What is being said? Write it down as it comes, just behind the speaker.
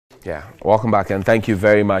Yeah, welcome back, and thank you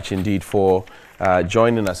very much indeed for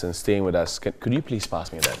joining us and staying with us. Could you please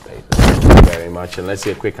pass me that paper? Thank you very much, and let's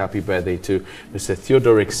say a quick happy birthday to Mr.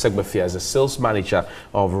 Theodoric Segbafia as the sales manager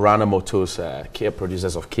of Rana Motors, Kia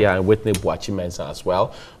producers of Kia, and Whitney Boachi-Mensah as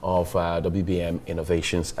well of WBM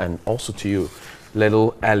Innovations, and also to you,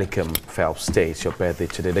 Little Elikim Phelps Day. It's your birthday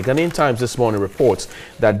today. The Ghanaian Times this morning reports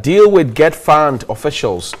that deal with Get Fund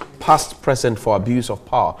officials past present for abuse of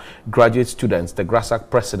power. Graduate students, the GRASAC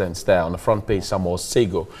presidents there on the front page, Samuel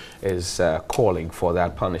Sego, is calling for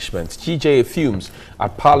that punishment. GJ fumes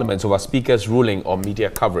at Parliament over Speaker's ruling on media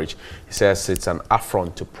coverage. He says it's an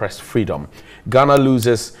affront to press freedom. Ghana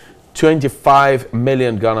loses 25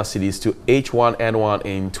 million Ghana cedis to H1N1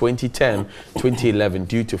 in 2010-2011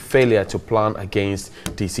 due to failure to plan against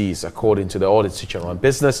disease, according to the Audit Section on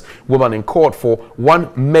Business. Woman in court for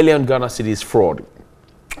 1 million Ghana cedis fraud.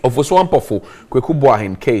 Ofoswampofo Kweku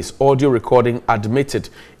Boahen case, audio recording admitted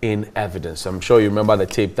in evidence. I'm sure you remember the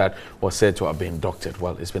tape that was said to have been doctored.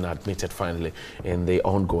 Well, it's been admitted finally in the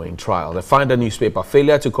ongoing trial. The Finder newspaper,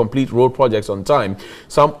 failure to complete road projects on time,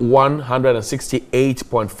 some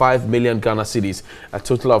 168.5 million Ghana cedis, a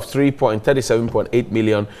total of $3.37.8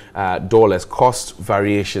 million cost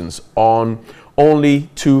variations on only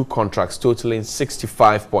 2 contracts totaling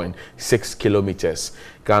 65.6 kilometers.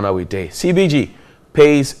 Ghana we day. CBG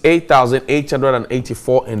pays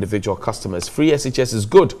 8,884 individual customers. Free SHS is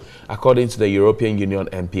good, according to the European Union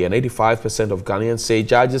MP, and 85% of Ghanaians say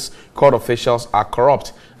judges, court officials are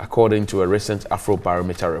corrupt, according to a recent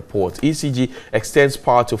Afrobarometer report. ECG extends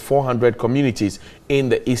power to 400 communities in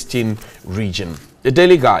the eastern region. The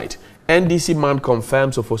Daily Guide. NDC man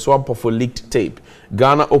confirms Ofoswampofo leaked tape.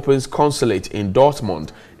 Ghana opens consulate in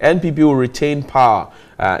Dortmund. NPP will retain power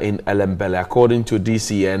in Elembele, according to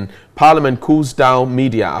DCN. Parliament cools down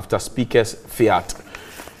media after Speaker's fiat.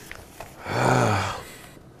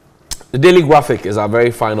 The Daily Graphic is our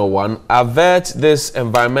very final one. Avert this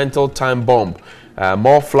environmental time bomb.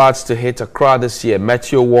 More floods to hit Accra this year,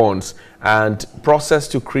 Meteo warns. And process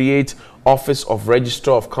to create Office of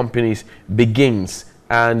Registrar of Companies begins.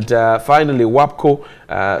 And finally, WAPCO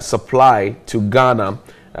supply to Ghana.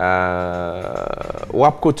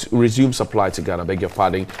 WAPCO to resume supply to Ghana, beg your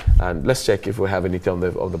pardon. And let's check if we have anything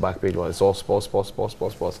on the back page. Well, it's all sports,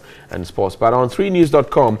 and sports. But on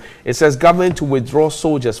 3news.com, it says government to withdraw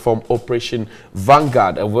soldiers from Operation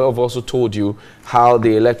Vanguard. And we've also told you how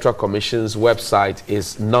the Electoral Commission's website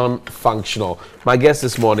is non-functional. My guest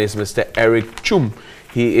this morning is Mr. Eric Chum.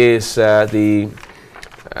 He is a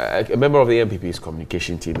member of the MPP's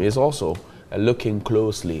communication team. He is also looking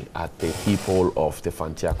closely at the people of the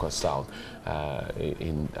Fantiakwa South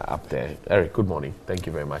up there. Eric, good morning. Thank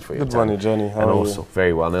you very much for your time. Good morning, Johnny. How are you?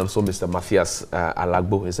 Very well. And also Mr. Matthias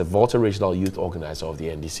Alagbo is a Volta Regional Youth Organizer of the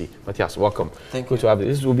NDC. Matthias, welcome. Thank you. Good to have you.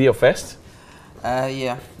 This will be your first?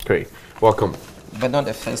 Yeah. Great. Welcome. But not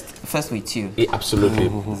the first with you. Yeah, absolutely.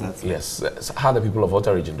 Yes. So how are the people of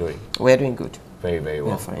Volta Region doing? We're doing good. Very, very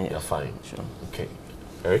well. We're fine, yeah. You're fine. Sure. Okay.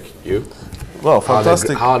 Eric, you? Well,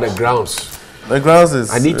 fantastic. How are the grounds? The grounds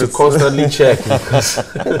is... I need to constantly check because...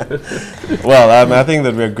 Well, I think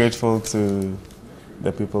that we're grateful to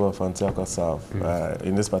the people of Fantiakwa South.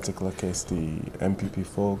 In this particular case, the MPP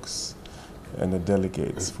folks and the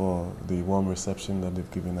delegates for the warm reception that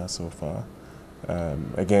they've given us so far.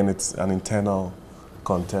 Again, it's an internal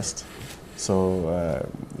contest. So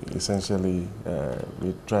essentially,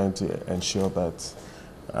 we're trying to ensure that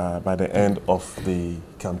by the end of the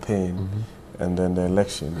campaign and then the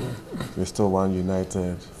election, we're still one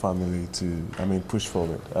united family to, push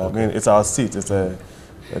forward. It's our seat. It's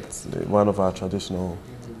one of our traditional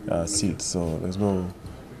seats, so there's no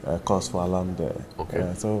cause for alarm there.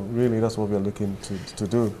 Okay. So really, that's what we're looking to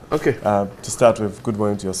do. Okay. To start with, good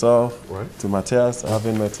morning to yourself, right, to Matthias. I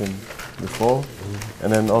haven't met him before,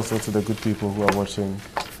 and then also to the good people who are watching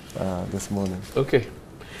this morning. Okay.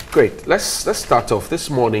 Great. Let's start off. This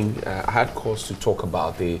morning, I had cause to talk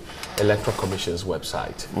about the Electoral Commission's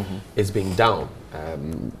website. It's been down.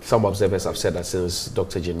 Some observers have said that since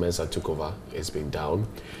Dr. Jean Mensah took over, it's been down.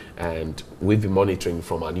 And we've been monitoring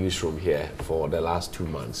from our newsroom here for the last 2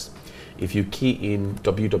 months. If you key in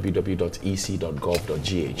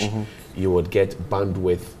www.ec.gov.gh, you would get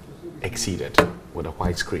bandwidth exceeded with a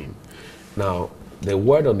white screen. Now, the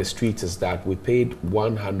word on the street is that we paid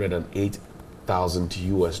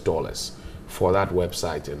 $108,000 for that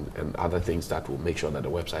website and other things that will make sure that the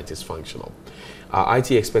website is functional. Our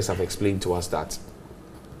IT experts have explained to us that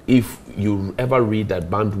if you ever read that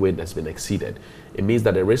bandwidth has been exceeded, it means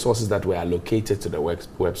that the resources that were allocated to the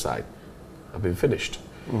website have been finished.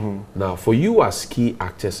 Now, for you as key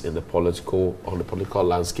actors in the political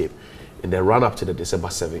landscape, in the run-up to the December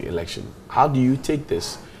 7th election. How do you take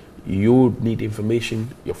this? You need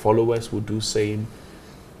information, your followers will do same.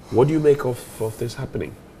 What do you make of this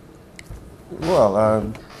happening?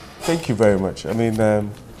 Well, thank you very much. I mean,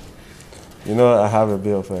 you know, I have a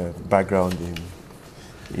bit of a background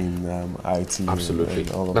in IT. Absolutely.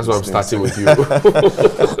 And all of That's these why I'm starting things. with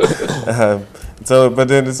you. But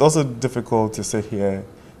then it's also difficult to sit here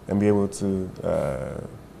and be able to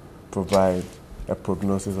provide a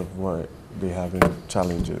prognosis of what they have in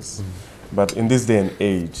challenges. But in this day and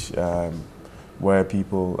age, where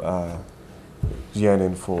people are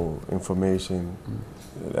yearning for information,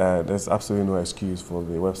 there's absolutely no excuse for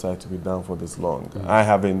the website to be down for this long. I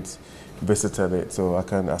haven't visited it, so I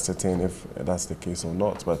can't ascertain if that's the case or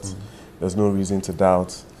not, but there's no reason to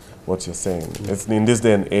doubt what you're saying. It's in this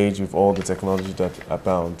day and age, with all the technology that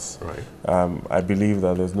abounds, Right. I believe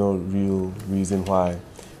that there's no real reason why,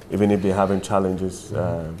 even if they're having challenges,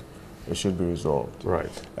 it should be resolved.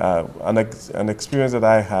 Right. An experience that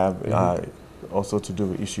I have also to do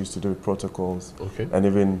with issues to do with protocols, Okay. and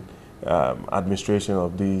even administration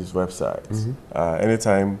of these websites.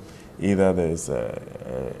 Anytime either there's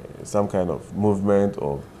some kind of movement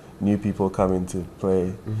or new people come into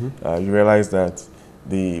play, you realize that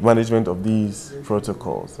the management of these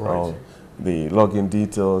protocols, Right. or the login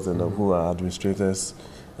details and who are administrators,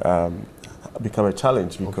 become a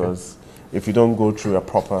challenge, because if you don't go through a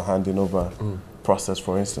proper handing over process,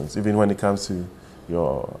 for instance, even when it comes to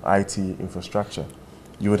your IT infrastructure,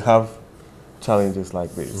 you would have challenges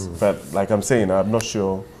like this. But like I'm saying, I'm not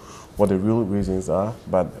sure what the real reasons are,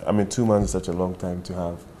 but I mean, 2 months is such a long time to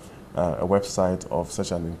have a website of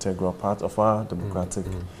such an integral part of our democratic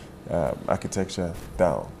architecture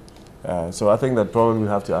down. So I think that probably we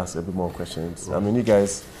have to ask a bit more questions. I mean, you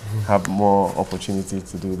guys have more opportunity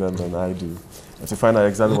to do them than I do, to find out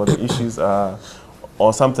exactly what the issues are,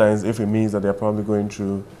 or sometimes if it means that they're probably going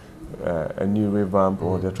through a new revamp,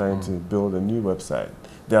 or they're trying to build a new website.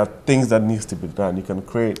 There are things that needs to be done. You can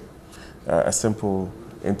create a simple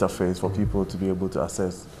interface for people to be able to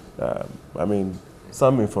access, I mean,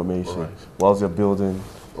 some information whilst you're building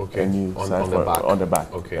a new site on the back,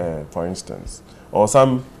 for instance. Or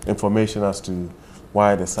some information as to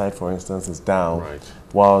why the site, for instance, is down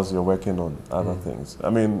whilst you're working on other things. I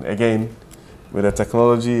mean, again, with the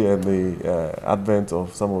technology and the advent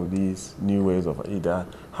of some of these new ways of either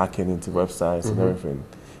hacking into websites and everything,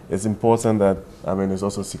 it's important that, I mean, it's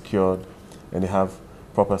also secured and they have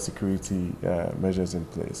proper security measures in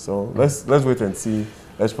place. So let's wait and see.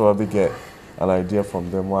 Let's probably get an idea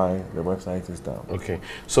from them why the website is down. Okay,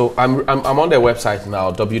 so I'm on their website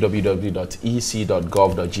now, www.ec.gov.gh.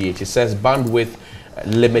 It says bandwidth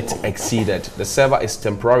limit exceeded. The server is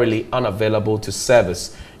temporarily unavailable to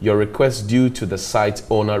service your request due to the site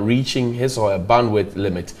owner reaching his or her bandwidth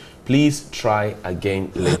limit. Please try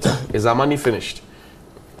again later. Is our money finished?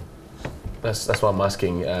 That's what I'm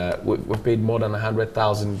asking. We've paid more than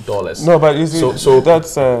 $100,000. No, but you see, so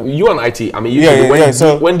that's you and IT. I mean,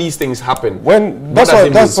 when these things happen, that's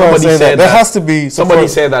what I'm saying. That there has to be somebody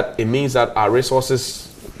said that it means that our resources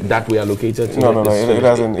that we allocated to no, it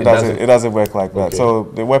doesn't work like that. So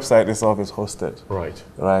the website itself is hosted,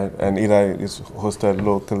 right, and either it's hosted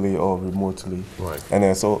locally or remotely, and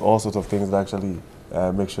there's all sorts of things that actually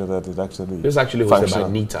make sure that it's actually hosted by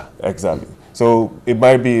NITA. Exactly. So it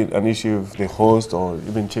might be an issue with the host or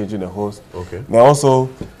even changing the host. Okay. There are also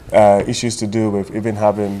issues to do with even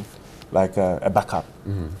having like a backup,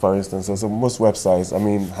 for instance. So most websites, I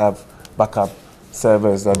mean, have backup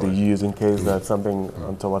servers that they use in case that something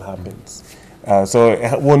untoward happens. So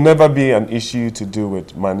it will never be an issue to do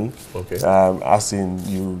with money, as in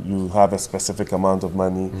you have a specific amount of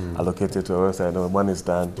money allocated to a website, and when it's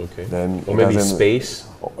done, then or maybe space.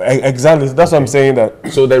 Exactly, that's what I'm saying.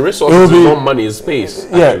 That so the resources is not money, is space.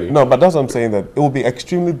 Yeah, no, but that's what I'm saying, that it will be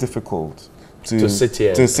extremely difficult to sit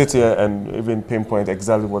here and even pinpoint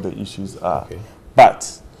exactly what the issues are.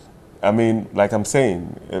 But I mean, like I'm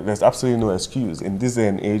saying, there's absolutely no excuse in this day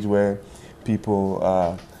and age where people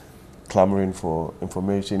are clamoring for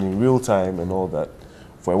information in real time and all that,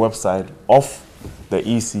 for a website of the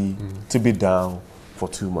EC to be down for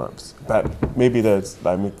 2 months. But maybe that's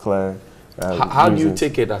like clear. How do you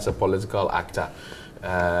take it as a political actor,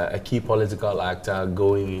 a key political actor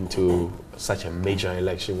going into such a major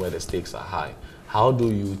election where the stakes are high? How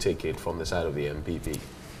do you take it from the side of the MPP?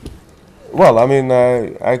 Well, I mean,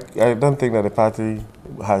 I don't think that the party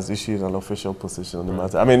has issued an official position on the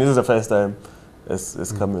matter. I mean, this is the first time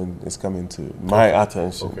it's coming to my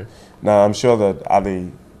attention. Now, I'm sure that at the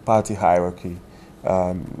party hierarchy,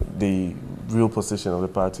 the real position of the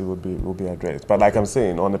party will be addressed. But like I'm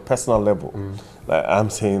saying, on a personal level, like I'm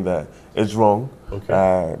saying that it's wrong.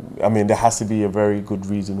 Okay. I mean, there has to be a very good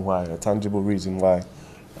reason why, a tangible reason why.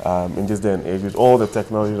 In this day and age, with all the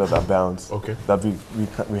technology that abounds, that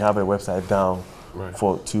we have a website down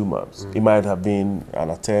for 2 months. It might have been an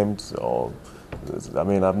attempt, or I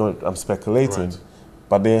mean, I'm speculating,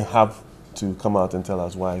 but they have to come out and tell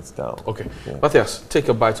us why it's down. Okay. Yeah. Matthias, take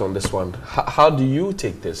a bite on this one. How do you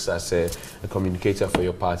take this as a communicator for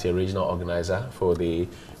your party, a regional organizer for the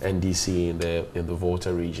NDC in the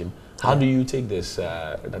Volta region? How do you take this,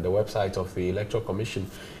 that the website of the Electoral Commission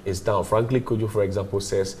is down? Frankly, Kojo, for example,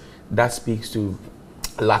 says that speaks to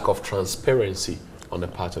lack of transparency on the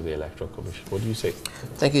part of the Electoral Commission. What do you say?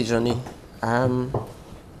 Thank you, Johnny.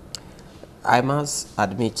 I must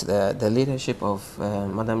admit the leadership of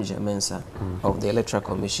Madam Gyamensah of the Electoral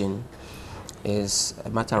Commission is a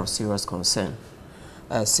matter of serious concern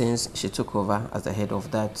since she took over as the head of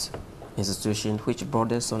that institution, which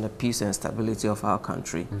borders on the peace and stability of our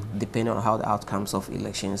country, depending on how the outcomes of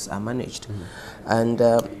elections are managed. And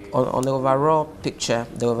on the overall picture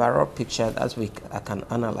as I can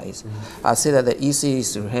analyze, I say that the EC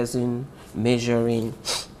is rehearsing, measuring,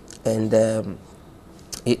 and they're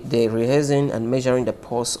rehearsing and measuring the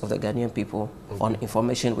pulse of the Ghanaian people on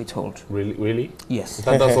information withheld. Really? Yes.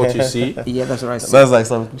 That's what you see? Yeah, that's right. That's like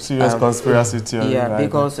some serious conspiracy theory. Yeah, right?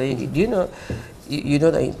 because you know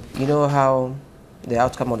how the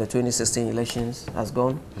outcome of the 2016 elections has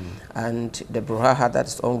gone, and the brouhaha that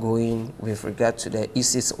is ongoing with regard to the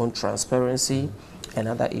EC's own transparency and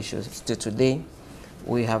other issues. Still today,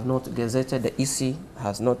 we have not gazetted, the EC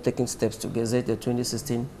has not taken steps to gazette the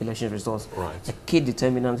 2016 election results. Right. A key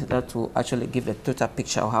determinant that will actually give a total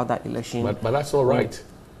picture of how that election... But that's all right.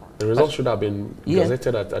 The results should have been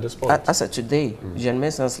gazetted at this point. As of today,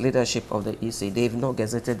 Gyamensah's leadership of the EC, they've not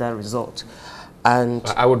gazetted that result. And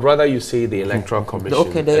I would rather you say the Electoral Commission,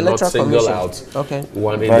 okay, the Electoral not single Commission. out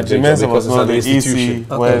one But individual, Gyamensah because was it's not an the institution. EC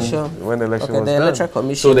when the election was the done. Electoral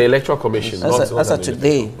Commission. So the Electoral Commission, as not of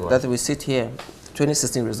today, right. that we sit here,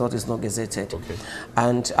 2016 result is not gazetted. Okay.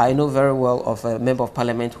 And I know very well of a member of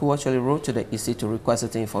parliament who actually wrote to the EC to request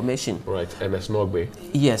certain information. Right, MS Nogbe.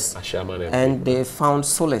 Yes. And they found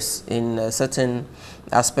solace in certain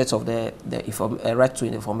aspects of the Right to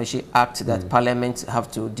Information Act that Parliament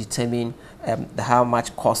have to determine how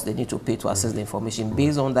much cost they need to pay to access the information.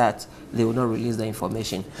 Based on that, they will not release the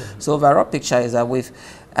information. So overall picture is that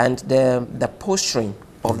the posturing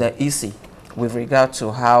of the EC with regard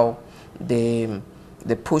to how the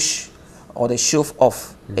push or the shove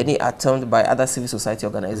off any attempt by other civil society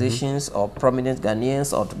organizations or prominent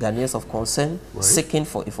Ghanaians or Ghanaians of concern seeking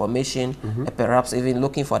for information, perhaps even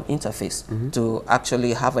looking for an interface to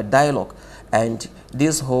actually have a dialogue. And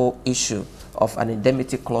this whole issue of an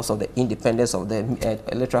indemnity clause of the independence of the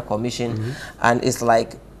Electoral Commission, and it's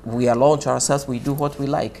like we are law unto ourselves, we do what we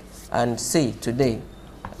like. And see, today,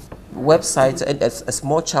 websites, as a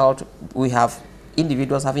small child, we have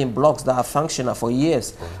individuals having blogs that are functional for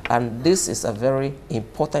years. And this is a very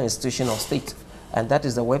important institution of state, and that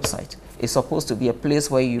is the website. It's supposed to be a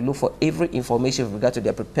place where you look for every information with regard to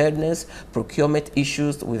their preparedness, procurement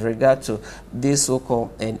issues, with regard to this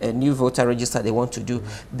so-called a new voter register they want to do.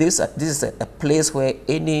 This is a place where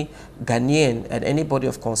any Ghanaian and anybody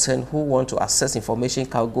of concern who want to access information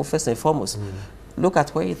can go first and foremost. Look at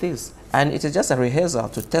where it is. And it is just a rehearsal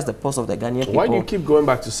to test the pulse of the Ghanaian people. Why do you keep going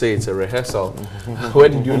back to say it's a rehearsal? Where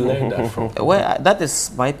did you learn that from? Well, that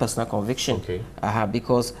is my personal conviction. Okay.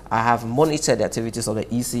 Because I have monitored the activities of the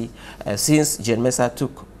EC since Gyamensah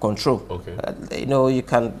took control. Okay.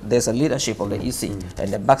 There's a leadership of the EC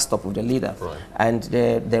and the backstop of the leader. Right. And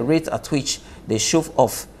the rate at which they shove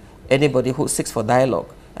off anybody who seeks for dialogue.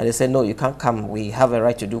 And they say, no, you can't come. We have a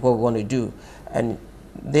right to do what we want to do. And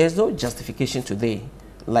there's no justification today,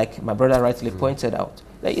 like my brother rightly pointed out.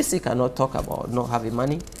 The EC cannot talk about not having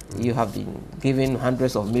money. You have been given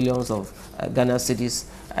hundreds of millions of Ghana cedis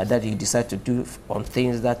that you decide to do on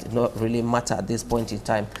things that not really matter at this point in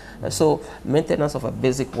time. So maintenance of a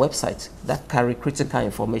basic website that carry critical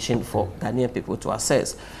information for Ghanaian people to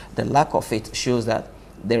access, the lack of it shows that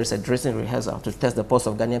there is a dressing rehearsal to test the pulse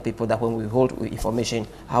of Ghanaian people, that when we hold information,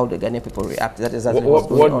 how the Ghanaian people react. That is exactly what's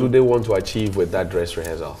going on. What do they want to achieve with that dress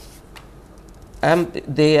rehearsal?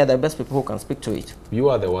 They are the best people who can speak to it. You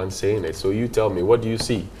are the one saying it, so you tell me, what do you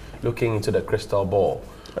see looking into the crystal ball?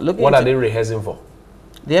 What are they rehearsing for?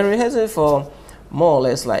 They are rehearsing for more or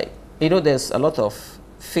less like, there's a lot of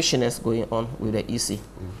fishiness going on with the EC.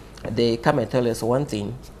 They come and tell us one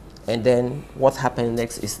thing, and then what happens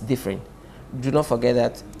next is different. Do not forget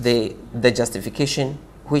that the justification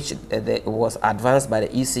which was advanced by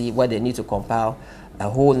the EC, where they need to compile a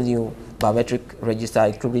whole new biometric register,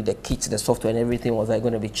 including the kit, the software, and everything was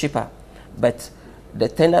going to be cheaper. But the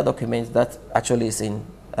tender document that actually is in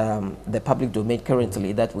the public domain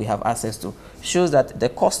currently that we have access to shows that the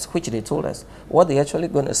cost which they told us, what they're actually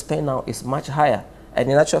going to spend now is much higher. And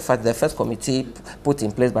in actual fact, the first committee put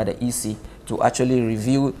in place by the EC to actually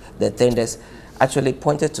review the tenders actually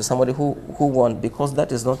pointed to somebody who won, because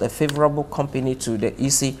that is not a favorable company to the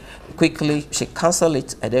EC. Quickly, she canceled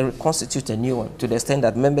it and then reconstitute a new one, to the extent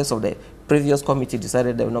that members of the previous committee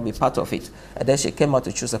decided they will not be part of it. And then she came out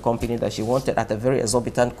to choose a company that she wanted at a very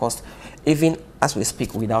exorbitant cost, even as we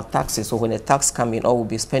speak, without taxes. So when the tax come in, we'll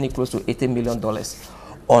be spending close to $80 million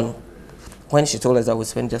on, when she told us that we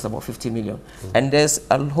spend just about 50 million. And there's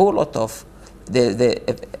a whole lot of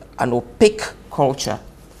an opaque culture,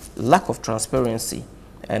 lack of transparency,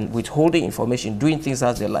 and withholding information, doing things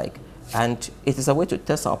as they like. And it is a way to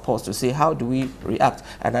test our pulse to see how do we react.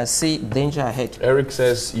 And I see danger ahead. Eric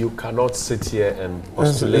says you cannot sit here and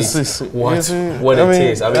postulate what it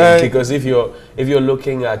is. I mean, because if you're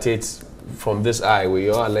looking at it from this eye, where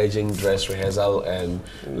you're alleging dress rehearsal and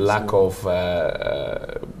lack of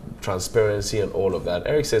transparency and all of that,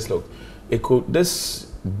 Eric says, look,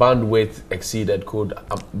 this bandwidth exceeded could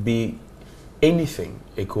be anything.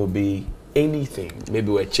 It could be anything.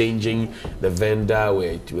 Maybe we're changing the vendor,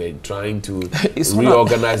 we're trying to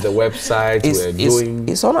reorganize the website,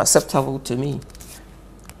 it's unacceptable to me.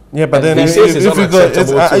 Yeah, but then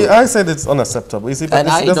I said it's unacceptable. You see, but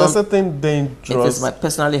there's a certain dangerous. It is my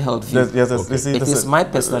personally held view. Yes, okay. It is my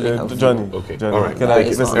personally held view. Johnny, all right.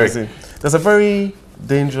 Listen. There's a very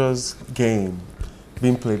dangerous game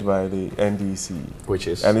being played by the NDC, which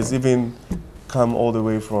is, and it's even come all the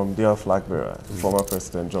way from their flag bearer, former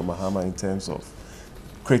President John Mahama, in terms of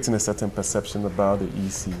creating a certain perception about the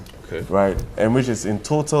EC, right? And which is in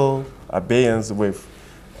total abeyance with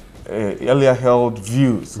earlier held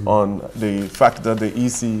views on the fact that the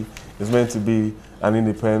EC is meant to be an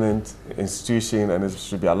independent institution and it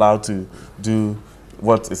should be allowed to do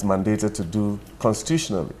what is mandated to do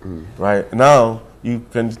constitutionally, right? Now, you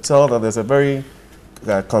can tell that there's a very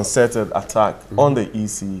concerted attack on the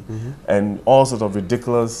EC and all sorts of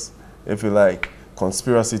ridiculous, if you like,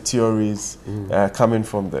 conspiracy theories coming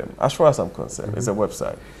from them. As far as I'm concerned, it's a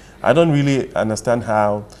website. I don't really understand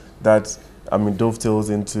how that, dovetails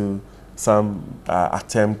into some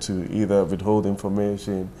attempt to either withhold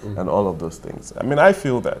information and all of those things. I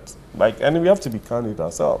feel that, and we have to be candid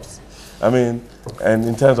ourselves. And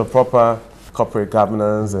in terms of proper corporate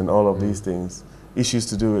governance and all of these things, issues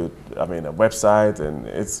to do with, a website and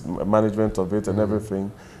its management of it and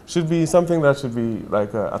everything should be something that should be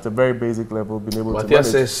like at a very basic level, being able to manage.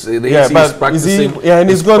 Says the EC is practicing. And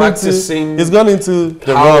it's gone into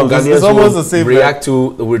the realms. It's almost the same. React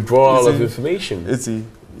to the withdrawal of information. It's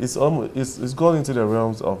gone into the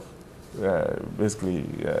realms of basically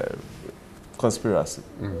conspiracy,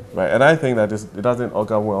 right? And I think that it doesn't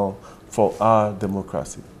augur well for our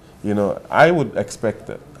democracy. I would expect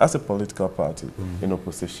that as a political party in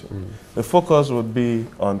opposition, the focus would be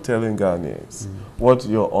on telling Ghanaians what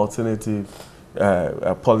your alternative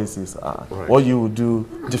policies are, what you would do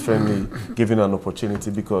differently given an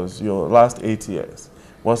opportunity, because your last 8 years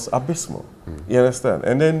was abysmal. You understand?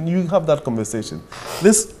 And then you have that conversation.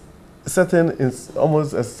 This certain is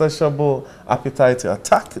almost insatiable appetite to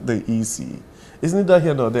attack the EC is neither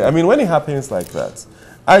here nor there. when it happens like that,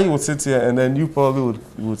 I would sit here and then you probably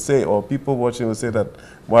would say, or people watching would say that,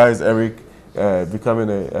 why is Eric becoming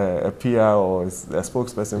a PR or a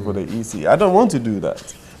spokesperson for the EC? I don't want to do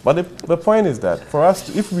that. But the point is that for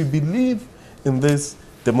us, if we believe in this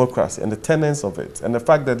democracy and the tenets of it, and the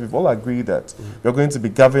fact that we've all agreed that we're going to be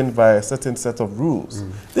governed by a certain set of rules,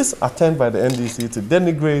 this attempt by the NDC to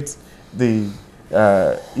denigrate the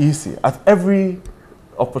EC at every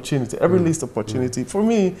opportunity, every least opportunity, for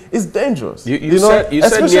me, is dangerous. You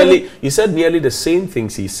said nearly the same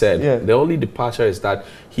things he said. Yeah. The only departure is that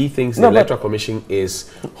he thinks the Electoral Commission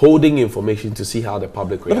is holding information to see how the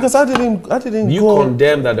public reacts. Because I didn't. You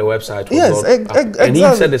condemned that the website was exactly. And he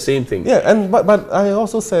said the same thing. Yeah, but I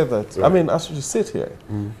also said that. Right. As we sit here,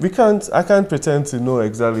 I can't pretend to know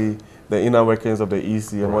exactly the inner workings of the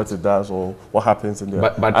EC and what it does or what happens in there.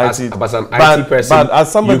 But as an IT person,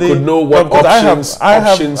 as somebody, you could know what options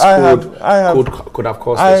could have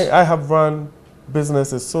caused this. I have run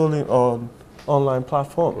businesses solely on online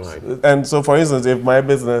platforms. Right. And so, for instance, if my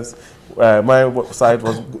business, my website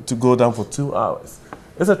was to go down for 2 hours,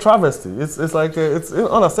 it's a travesty. It's like it's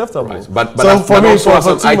unacceptable. Right. But so for me, as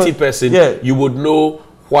an IT person, you would know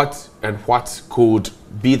what could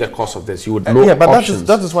be the cause of this? You would know but options.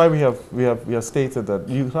 that is why we have stated that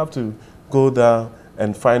you have to go down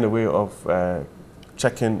and find a way of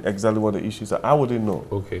checking exactly what the issues are. I wouldn't know.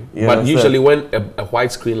 Okay. But usually when a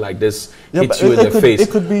white screen like this hits you in the face, it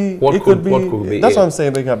could be. What could be? That's what I'm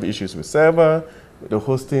saying. They have issues with server, the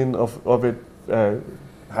hosting of it.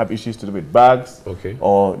 Have issues to do with bags,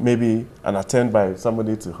 or maybe an attempt by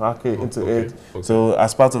somebody to hack it into it. Okay. So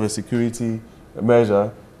as part of a security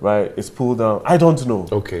measure, right, it's pulled down. I don't know.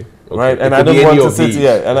 Okay. Right, and I don't want to sit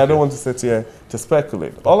here, and I don't want to sit here to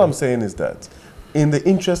speculate. All I'm saying is that, in the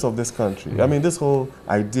interest of this country, I mean, this whole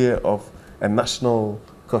idea of a national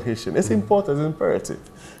cohesion is important, it's imperative.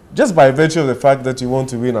 Just by virtue of the fact that you want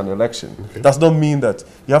to win an election, does not mean that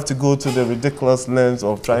you have to go to the ridiculous lens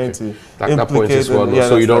of trying to that point is well,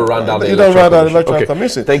 so you don't run down the electoral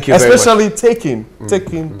commission. Thank you very Especially much. taking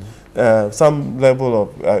some level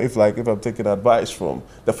of, if I'm taking advice from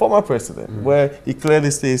the former president, where he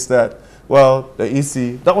clearly states that, well, the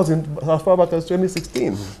EC, that was as far back as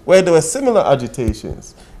 2016, where there were similar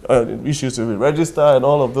agitations, issues with register and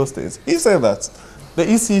all of those things. He said that the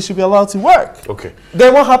EC should be allowed to work. Okay.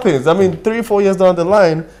 Then what happens? I mean, 3-4 years down the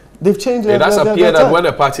line, they've changed it does appear that when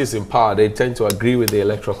a party is in power, they tend to agree with the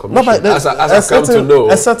Electoral Commission. No, but as I've come to know,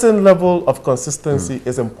 a certain level of consistency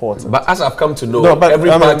is important. But as I've come to know,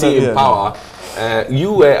 every party in power,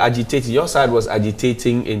 you were agitating, your side was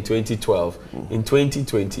agitating in 2012. In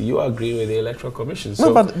 2020, you agree with the Electoral Commission.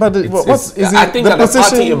 So I think that the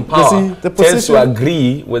party in power tends to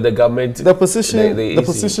agree with the government. The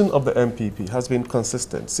position of the MPP has been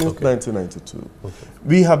consistent since 1992.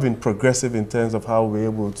 We have been progressive in terms of how we're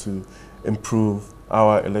able to improve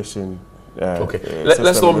our election.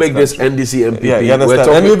 Let's not make this NDC MPP. Yeah, you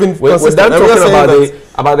understand. We're done talking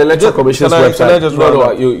about the Electoral Commission's website.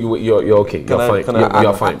 No, you're okay.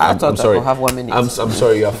 You're fine. I'm sorry. I have 1 minute. I'm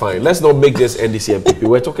sorry. You're fine. Let's not make this NDC MPP.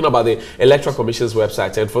 We're talking about the Electoral Commission's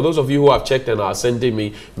website. And for those of you who have checked and are sending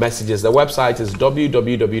me messages, the website is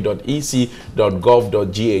www.ec.gov.gh.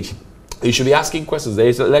 You should be asking questions. The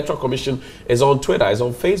Electoral Commission is on Twitter, is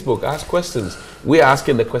on Facebook. Ask questions. We are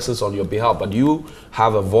asking the questions on your behalf, but you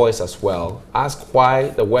have a voice as well. Ask why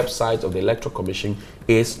the website of the Electoral Commission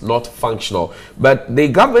is not functional. But the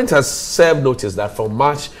government has served notice that from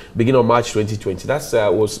beginning of March 2020, that's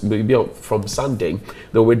from Sunday,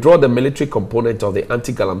 they'll withdraw the military component of the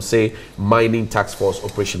anti-Galamsey mining task force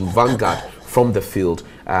Operation Vanguard from the field.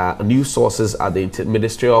 New sources at the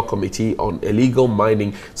Ministerial Committee on Illegal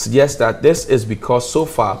Mining suggest that this is because so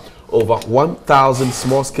far over 1,000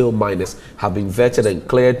 small-scale miners have been vetted and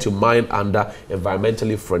cleared to mine under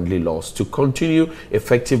environmentally friendly laws. To continue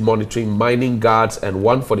effective monitoring, mining guards and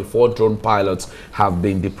 144 drone pilots have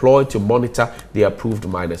been deployed to monitor the approved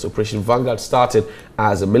miners. Operation Vanguard started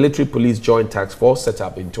as a military police joint task force set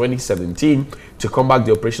up in 2017 to combat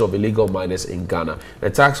the operation of illegal miners in Ghana. The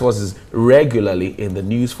task force is regularly in the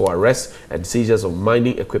news for arrests and seizures of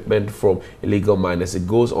mining equipment from illegal miners. It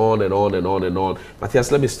goes on and on and on and on.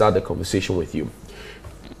 Matthias, let me start the conversation with you.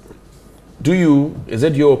 Is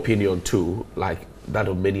it your opinion too, like that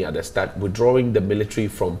of many others, that withdrawing the military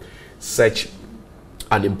from such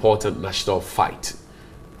an important national fight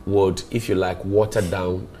would, if you like, water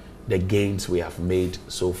down the gains we have made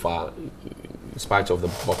so far, in spite of the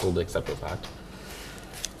bottlenecks that we've had?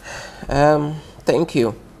 Thank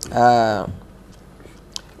you.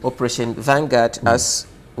 Operation Vanguard, as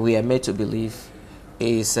we are made to believe,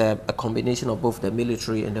 is a combination of both the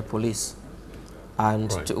military and the police.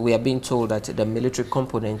 And we are being told that the military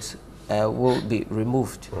component will be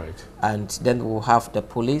removed. Right. And then we'll have the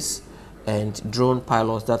police and drone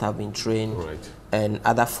pilots that have been trained and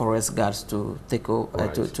other forest guards to take over.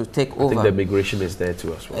 To take over. I think the migration is there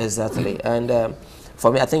too as well. Exactly. And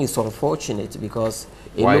for me, I think it's unfortunate because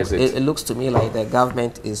it looks to me like the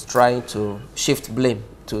government is trying to shift blame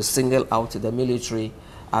to single out the military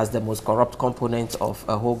as the most corrupt component of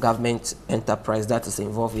a whole government enterprise that is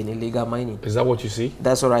involved in illegal mining. Is that what you see?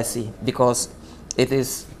 That's what I see, because it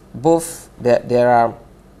is both. There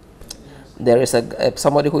is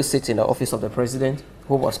somebody who sits in the office of the president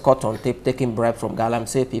who was caught on tape taking bribe from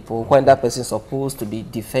Galamsey people when that person is supposed to be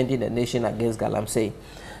defending the nation against Galamsey.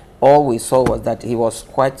 All we saw was that he was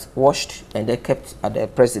quite washed and they kept at the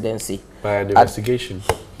presidency. By an investigation?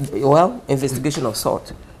 Investigation of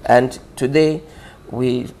sort. And today,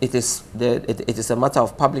 it is a matter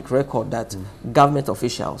of public record that government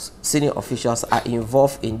officials, senior officials, are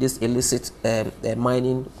involved in this illicit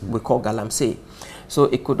mining we call Galamsey. So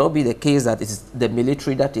it could not be the case that it is the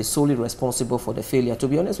military that is solely responsible for the failure. To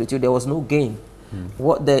be honest with you, there was no gain.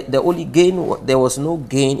 There was no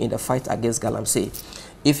gain in the fight against Galamsey.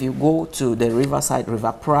 If you go to the riverside,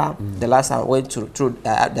 River Pra, the last time I went through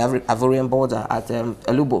the Ivorian border at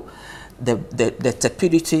Alubo, the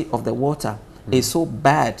turbidity of the water is so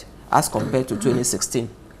bad as compared to 2016.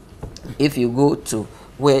 If you go to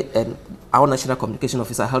where our National Communication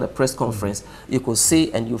Officer held a press conference, you could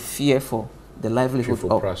see and you fear for the livelihood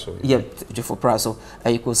of Jeffo Praso,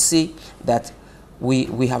 and you could see that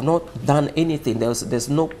we have not done anything. There's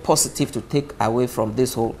no positive to take away from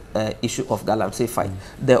this whole issue of Galamsey fight.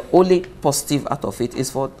 The only positive out of it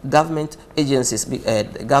is for government agencies,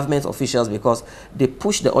 government officials, because they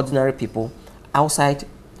push the ordinary people outside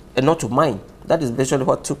and not to mine. That is basically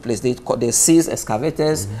what took place. They seized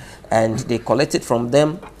excavators and they collected from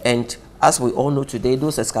them, and as we all know today,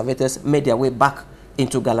 those excavators made their way back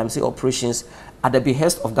into Galamsey operations at the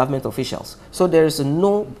behest of government officials. So there is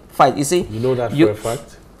no fight. You see, you know that for a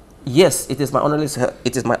fact? Yes, it is my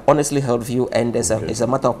honestly held view, and it's a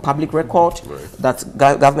matter of public record that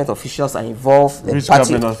government officials are involved. The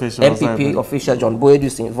party MPP official John Boyd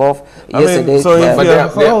is involved. Yesterday,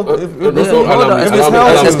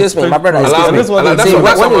 excuse me, my brother. I think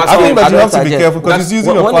that you have to be careful because he's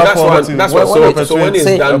using your platform to. So when he's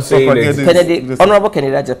done saying it, Honorable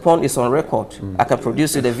Kennedy Agyapong is on record. I can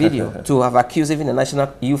produce you the video to have accused even the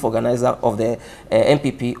national youth organizer of the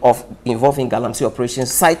MPP of involving Galamsey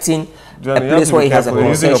operations, citing Johnny, a place where he has a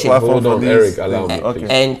concession. Hold on, Eric, allow me.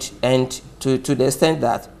 And to the extent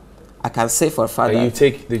that I can say for a fact that you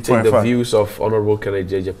take the views of Honorable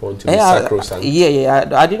Kennedy Agyapong to be sacrosanct.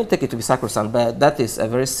 I didn't take it to be sacrosanct, but that is a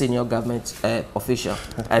very senior government official,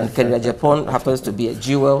 and Kennedy Agyapong happens to be a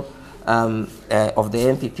jewel of the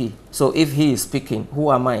MPP. So if he is speaking,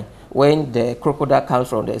 who am I? When the crocodile comes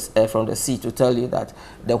from the sea to tell you that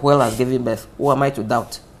the whale has given birth, who am I to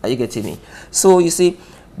doubt? Are you getting me? So you see,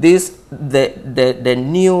 the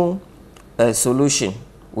new solution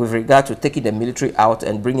with regard to taking the military out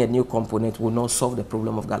and bringing a new component will not solve the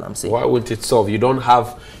problem of Galamsey. Why wouldn't it solve? You don't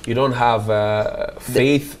have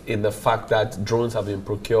faith in the fact that drones have been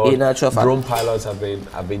procured, drone pilots have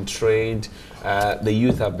been trained, the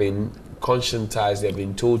youth have been conscientized, they've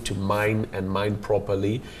been told to mine and mine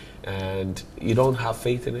properly, and you don't have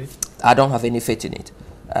faith in it? I don't have any faith in it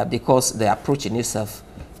because the approach in itself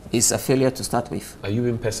is a failure to start with. Are you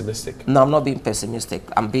being pessimistic? No, I'm not being pessimistic.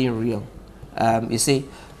 I'm being real. You see,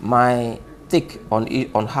 my take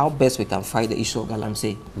on how best we can fight the issue of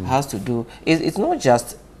Galamsey has to do, it's not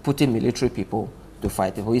just putting military people to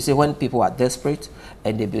fight people. You see, when people are desperate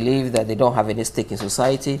and they believe that they don't have any stake in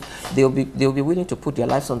society, they'll be willing to put their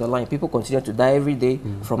lives on the line. People continue to die every day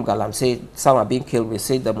from Galamsey. Some are being killed. We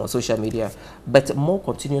see them on social media, but more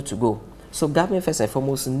continue to go. So government first and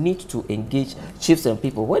foremost need to engage chiefs and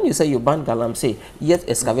people. When you say you ban Galamsey, yet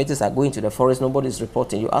excavators are going to the forest, nobody is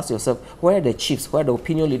reporting, you ask yourself, where are the chiefs, where are the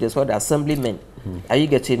opinion leaders, where are the assemblymen? Are you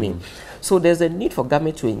getting me? So there's a need for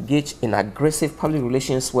government to engage in aggressive public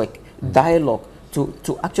relations work, dialogue,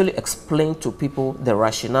 to actually explain to people the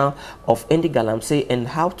rationale of ending Galamsey and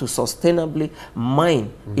how to sustainably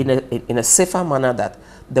mine in a safer manner that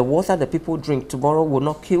the water that people drink tomorrow will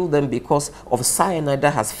not kill them because of cyanide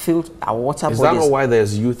that has filled our water bodies. Is that why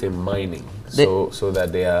there's youth in mining? So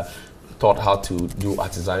that they are taught how to do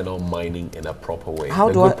artisanal mining in a proper way.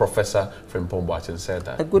 Professor Frimpong Boateng said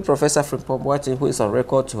that. A good Professor Frimpong Boateng, who is on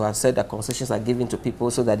record to have said that concessions are given to people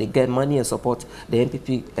so that they get money and support the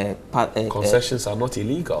NPP. Concessions are not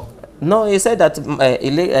illegal. No, he said that,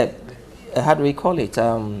 how do we call it?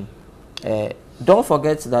 Don't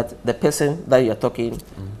forget that the person that you're talking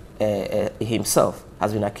himself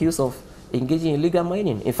has been accused of engaging in illegal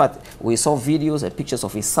mining. In fact, we saw videos and pictures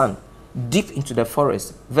of his son deep into the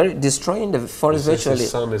forest, destroying the forest virtually. His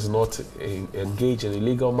son is not engaged in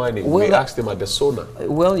illegal mining. Well, we asked him at the SONA.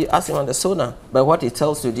 Well, you asked him at the SONA, but what he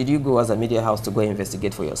tells you, did you go as a media house to go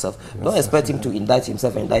investigate for yourself? Yes, don't expect him to indict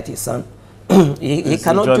himself and indict his son. he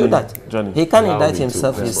cannot do that. Johnny, he can't indict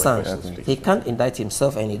himself and his son. He can't indict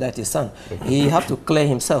himself and indict his son. He have to clear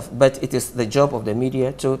himself, but it is the job of the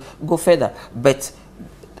media to go further. But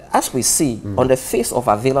as we see on the face of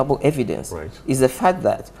available evidence, is the fact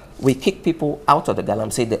that we kick people out of the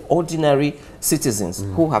Galamsey, the ordinary citizens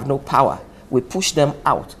who have no power. We push them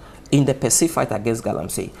out in the perceived fight against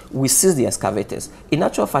Galamsey. We seize the excavators. In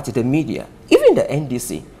actual fact, the media, even the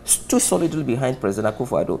NDC, stood solidly behind President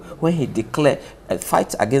Akufo-Addo when he declared a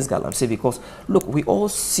fight against Galamsey, because, look, we all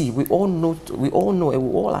see, we all know, and we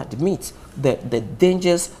all admit the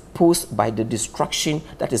dangers posed by the destruction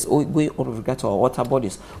that is going on with regard to our water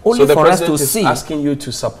bodies. Only so for us to see. Asking you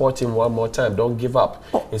to support him one more time. Don't give up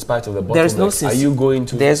in spite of the bottlenecks. Are you going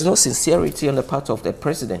to? There's no sincerity on the part of the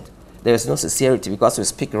president. There is no sincerity, because we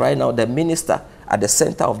speak right now, the minister at the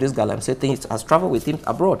center of this Galamsey thing has traveled with him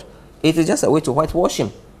abroad. It is just a way to whitewash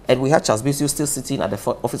him. And we had Charles Bisu still sitting at the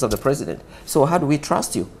office of the president. So how do we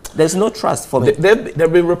trust you? There's no trust for me. There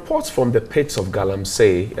have been reports from the pits of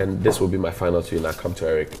Galamsey, and this will be my final to you, and I'll come to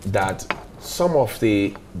Eric, that some of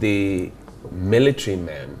the military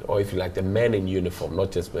men, or if you like, the men in uniform,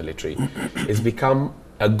 not just military, it's become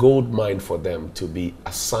a gold mine for them to be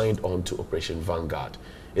assigned on to Operation Vanguard.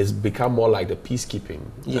 It's become more like the peacekeeping,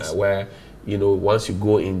 yes. Where, you know, once you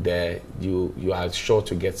go in there, you are sure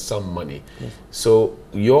to get some money. Yes. So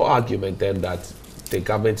your argument then that the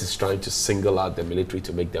government is trying to single out the military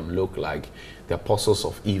to make them look like the apostles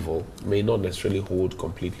of evil may not necessarily hold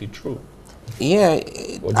completely true. Yeah,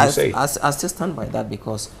 what do you say? I still stand by that,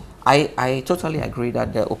 because I totally agree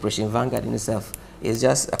that the Operation Vanguard in itself is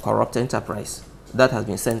just a corrupt enterprise that has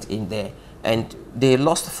been sent in there. And they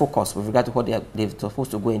lost focus with regard to what they're supposed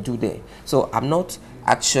to go and do there. So I'm not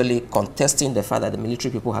actually contesting the fact that the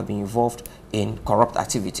military people have been involved in corrupt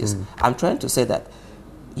activities. I'm trying to say that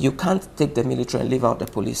you can't take the military and leave out the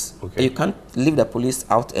police. Okay. You can't leave the police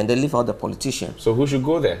out and then leave out the politicians. So who should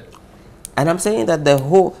go there? And I'm saying that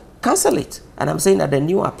cancel it. And I'm saying that the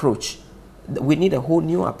new approach, we need a whole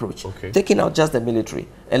new approach. Okay. Taking out just the military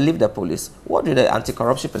and leave the police. What do the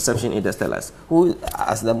anti-corruption perception index tell us? Who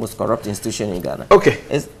is the most corrupt institution in Ghana? Okay.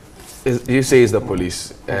 You say it's the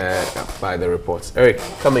police by the reports. Eric,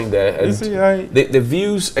 coming there, and the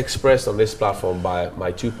views expressed on this platform by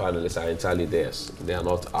my two panelists are entirely theirs. They are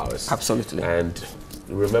not ours. Absolutely. And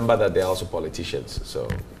remember that they're also politicians. So,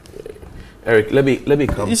 Eric, let me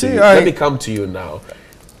come to you. Let me come to you now.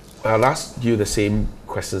 I'll ask you the same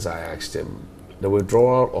questions I asked him. The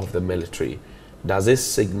withdrawal of the military, does this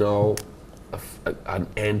signal an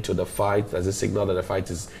end to the fight? Does it signal that the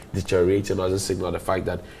fight is deteriorating, or does it signal the fact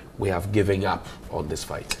that we have given up on this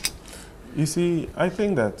fight? You see, I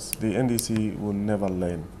think that the NDC will never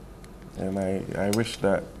learn. And I wish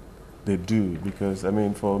that they do, because, I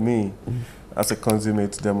mean, for me, as a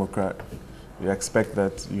consummate Democrat, you expect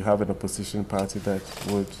that you have an opposition party that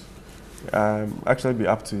would actually be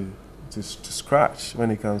up to scratch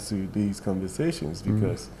when it comes to these conversations,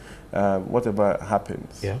 because whatever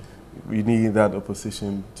happens, we need that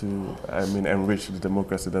opposition to, enrich the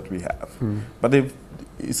democracy that we have. But they've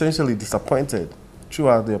essentially disappointed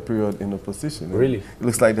throughout their period in opposition. Really? It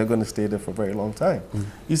looks like they're going to stay there for a very long time.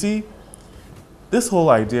 You see, this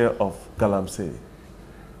whole idea of Galamsey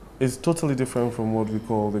is totally different from what we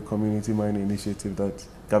call the community mining initiative that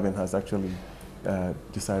Gavin has actually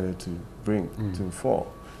decided to bring to the fore.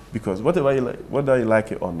 Because whether you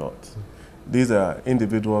like it or not, these are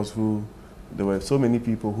individuals who, there were so many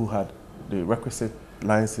people who had the requisite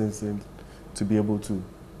licensing to be able to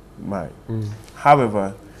mine.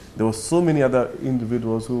 However, there were so many other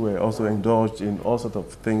individuals who were also indulged in all sorts of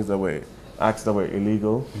things that were acts that were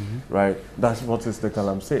illegal, right? That's what is the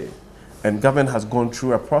Galamsey. And government has gone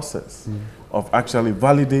through a process of actually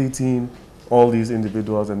validating all these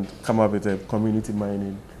individuals and come up with a community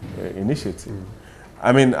mining initiative.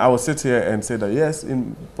 I mean, I will sit here and say that yes,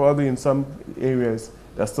 probably in some areas,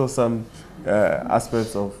 there's still some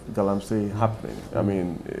aspects of Galamsey happening. I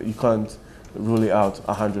mean, you can't rule it out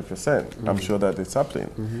 100%. I'm sure that it's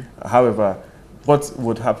happening. However, what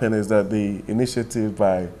would happen is that the initiative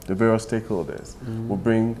by the various stakeholders will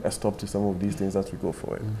bring a stop to some of these things as we go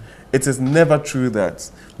forward. It is never true that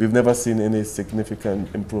we've never seen any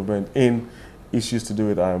significant improvement in issues to do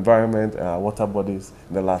with our environment and our water bodies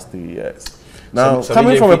in the last 3 years. Now,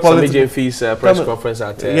 coming from a political press conference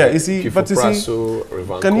at you see, but you see,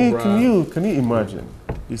 can you imagine?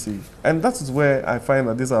 You see, and that is where I find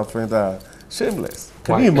that these are friends that are shameless.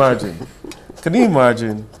 Can you imagine? Can you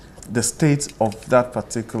imagine the state of that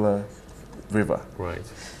particular river? Right.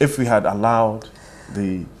 If we had allowed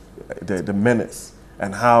the menace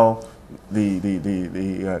and how the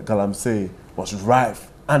Galamsey was rife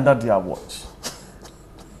under their watch.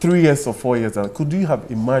 3 years or 4 years, could you have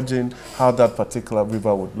imagined how that particular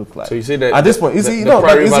river would look like? So you say that at this point, the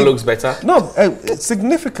Praia River looks better? No,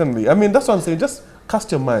 significantly. I mean, that's what I'm saying. Just cast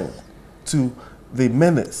your mind to the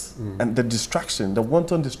menace and the distraction, the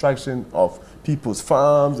wanton distraction of people's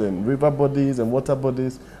farms and river bodies and water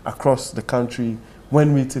bodies across the country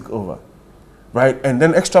when we took over, right? And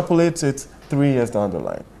then extrapolate it 3 years down the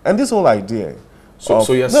line. And this whole idea.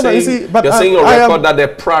 So you're saying on record that the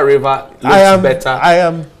Praia River looks better. I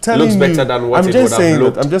am telling you, better than what it would have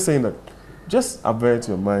looked. I'm just saying that. Just avert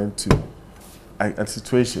your mind to a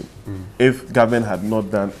situation if government had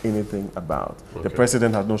not done anything about. The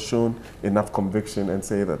president had not shown enough conviction and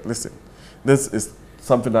say that, listen, this is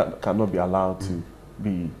something that cannot be allowed to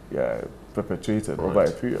be perpetuated over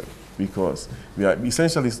a period, because we are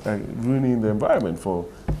essentially ruining the environment for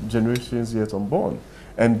generations yet unborn,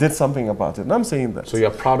 and did something about it. And I'm saying that. So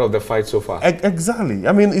you're proud of the fight so far? Exactly.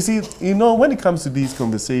 I mean, you see, when it comes to these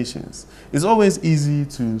conversations, it's always easy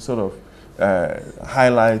to sort of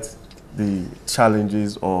highlight the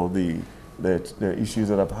challenges or the issues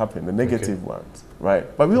that have happened, the negative ones, right?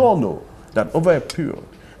 But we all know that over a period,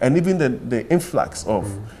 and even the influx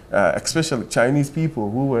of especially Chinese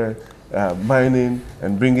people who were mining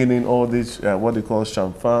and bringing in all these what they call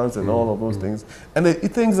shamfans and all of those things, and the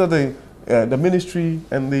things that the ministry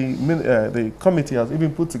and the committee has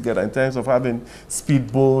even put together in terms of having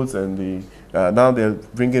speedboats, and now they're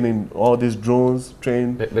bringing in all these drones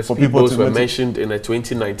trained for people to... were mentioned in the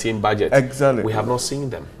 2019 budget. Exactly. We have not seen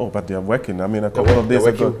them. Oh, but they're working. I mean, a couple of days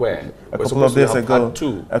ago... Where? A couple of days ago...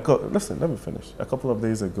 Listen, let me finish. A couple of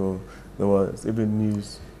days ago, there was even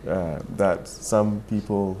news that some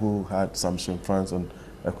people who had some shamfans on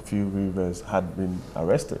a few rivers had been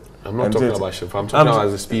arrested. I'm not talking about Shimfa, I'm talking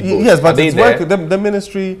about the speedboat. Yes, but it's working. The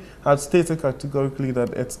ministry had stated categorically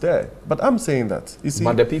that it's there. But I'm saying that, you see...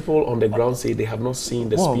 But the people on the ground say they have not seen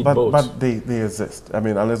the speedboats. But they exist. I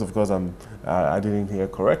mean, unless, of course, I didn't hear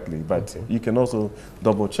correctly. But you can also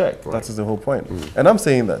double check. Right. That is the whole point. And I'm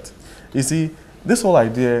saying that, you see, this whole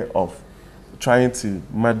idea of trying to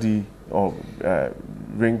muddy or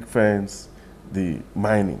ring fence the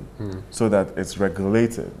mining so that it's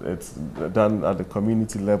regulated, it's done at the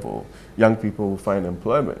community level, young people will find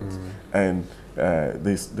employment, and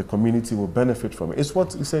the community will benefit from it. It's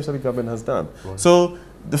what essentially government has done. Right. So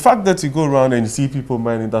the fact that you go around and you see people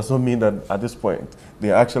mining does not mean that at this point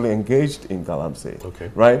they are actually engaged in Galamsey,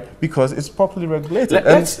 right? Because it's properly regulated.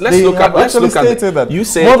 Let's look at that you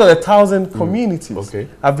say more than 1,000 communities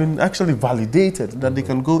have been actually validated that they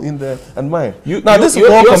can go in there and mine. This is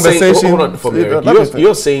all conversation.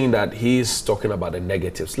 You're saying that he's talking about the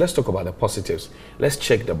negatives. Let's talk about the positives. Let's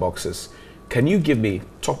check the boxes. Can you give me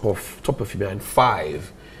top of your mind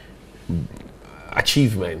 5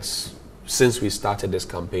 achievements since we started this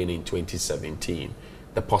campaign in 2017,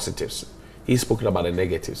 the positives? He's spoken about the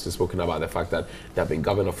negatives. He's spoken about the fact that there have been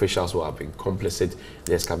government officials who have been complicit.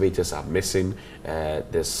 The excavators are missing.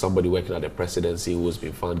 There's somebody working at the presidency who's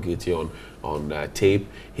been found guilty on tape.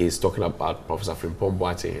 He's talking about Professor Frimpong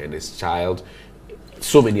Boateng and his child.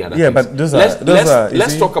 So many other things. But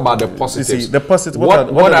let's talk about the positives. The positives.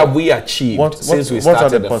 What have we achieved since we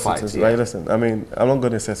started the fight? Right, listen, I mean, I'm not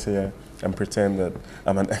going to sit here and pretend that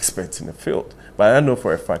I'm an expert in the field, but I know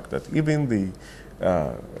for a fact that even the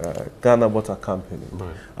Ghana Water Company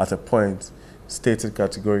at a point stated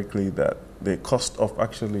categorically that the cost of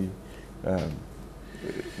actually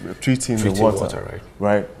treating the water,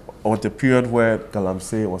 right, or the period where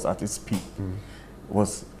Galamsey was at its peak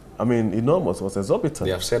was, I mean, enormous, was exorbitant.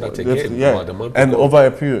 They have said that again. About a month ago.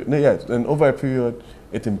 Over a period,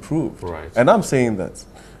 it improved. Right. And I'm saying that,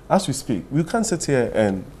 as we speak, we can't sit here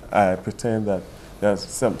and pretend that there's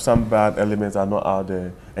some bad elements are not out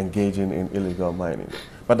there engaging in illegal mining.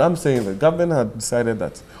 But I'm saying the government had decided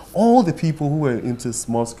that all the people who were into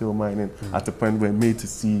small-scale mining at the point were made to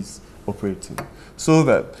cease operating, so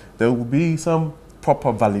that there will be some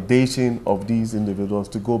proper validation of these individuals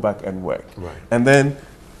to go back and work. Right. And then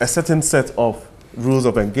a certain set of rules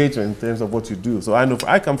of engagement in terms of what you do. So I know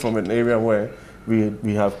I come from an area where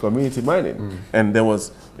we have community mining, and there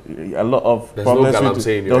was a lot of problems.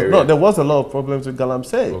 There was a lot of problems with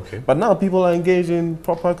Galamsey, but now people are engaged in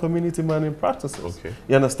proper community mining practices.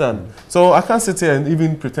 You understand? So I can't sit here and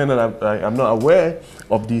even pretend that I'm not aware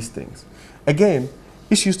of these things. Again,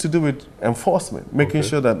 issues to do with enforcement, making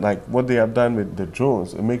sure that, like what they have done with the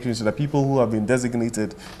drones, and making sure that people who have been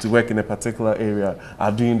designated to work in a particular area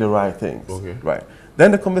are doing the right things. Right.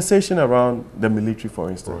 Then the conversation around the military, for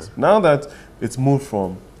instance. Now that it's moved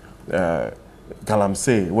from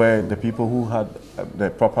Galamsey, where the people who had the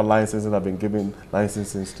proper licenses have been given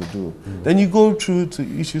licenses to do, then you go through to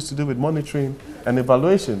issues to do with monitoring and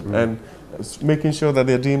evaluation and making sure that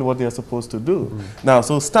they're doing what they're supposed to do. Now,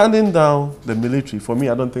 so standing down the military, for me,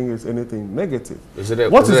 I don't think it's anything negative. Is it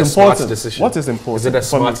a smart decision? What is important? Is it a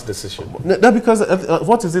smart decision? No, because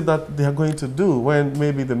what is it that they are going to do when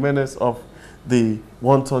maybe the menace of the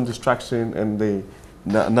wanton distraction and the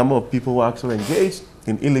number of people who are actually engaged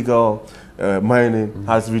in illegal mining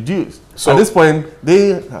has reduced? So at this point,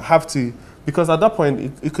 they have to, because at that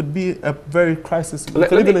point, it could be a very crisis.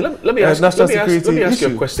 Let me ask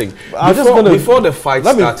you a question. Before the fight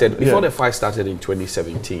started in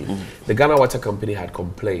 2017, the Ghana Water Company had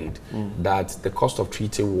complained that the cost of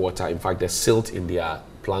treating water, in fact, the silt in their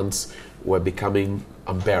plants were becoming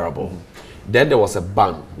unbearable. Then there was a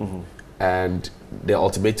ban. and the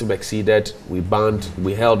ultimatum exceeded. We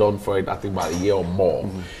held on for it, I think, about a year or more.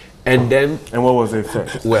 And then... And what was the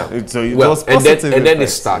effect? Well, was and then it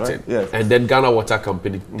effects, started. Right? Yes. And then Ghana Water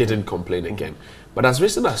Company didn't complain again. But as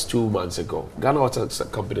recent as 2 months ago, Ghana Water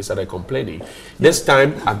Company started complaining. This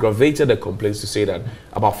time, aggravated the complaints to say that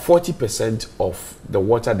about 40% of the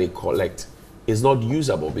water they collect is not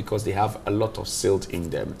usable because they have a lot of silt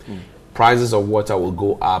in them. Prices of water will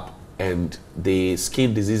go up, and the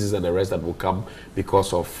skin diseases and the rest that will come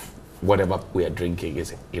because of whatever we are drinking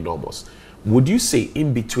is enormous. Would you say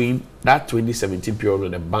in between that 2017 period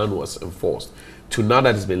when the ban was enforced to now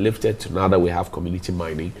that it's been lifted to now that we have community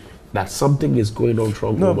mining, that something is going on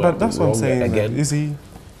wrong? No, but that's what I'm saying. Again, You see,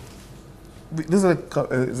 this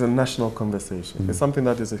is a national conversation. It's something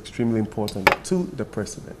that is extremely important to the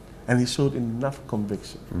president, and he showed enough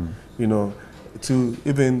conviction, you know, to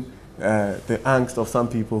even the angst of some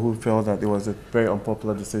people who felt that it was a very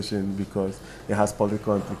unpopular decision because it has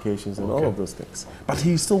political implications and all of those things. But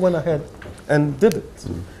he still went ahead and did it.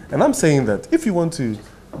 And I'm saying that if you want to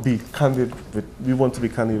be candid we want to be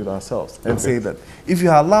candid with ourselves and say that if you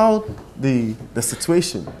allowed the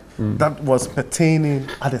situation that was pertaining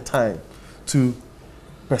at the time to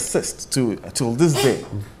persist till this day, it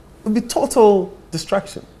would be total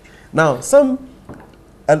distraction. Now,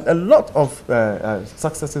 a lot of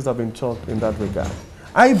successes have been chalked in that regard.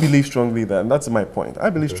 I believe strongly that, and that's my point, I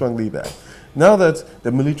believe strongly that now that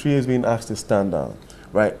the military is being asked to stand down,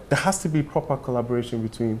 right, there has to be proper collaboration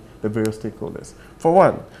between the various stakeholders. For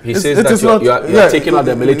one, he says that you're taking out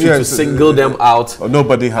the military to single them out.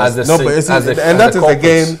 Nobody has, and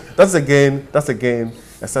that's again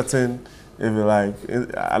a certain, if you like,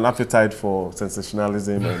 an appetite for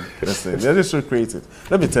sensationalism and they're just so creative.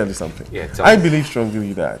 Let me tell you something. I believe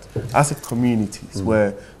strongly that as a communities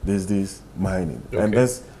where there's this mining, and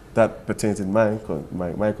there's that pertains in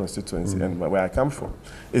my constituency and where I come from,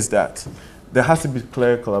 is that there has to be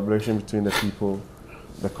clear collaboration between the people,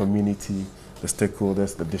 the community, the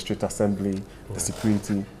stakeholders, the district assembly, the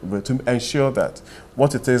security, to ensure that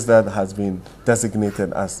what it is that has been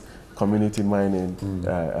designated as community mining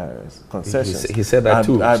concessions. He said that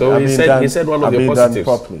too. So he said one of the positives. Done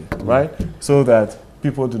properly, right? So that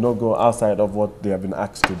people do not go outside of what they have been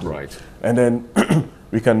asked to do. Right. And then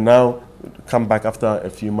we can now come back after a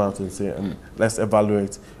few months and say, let's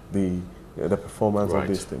evaluate the performance of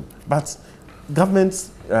this thing. But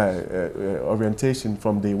government's orientation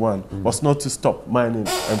from day one was not to stop mining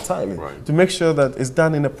entirely, to make sure that it's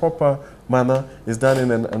done in a proper manner, it's done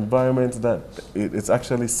in an environment that it's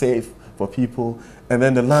actually safe for people, and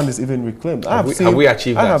then the land is even reclaimed. Have we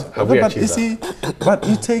achieved that? But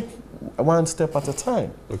you take one step at a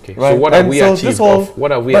time. Okay. Right? So what have we achieved?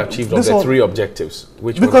 What have we achieved of the three objectives?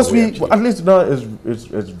 Because at least now it's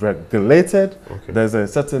regulated. Okay. There's a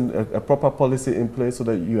certain a proper policy in place so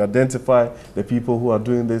that you identify the people who are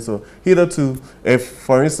doing this. So hitherto, if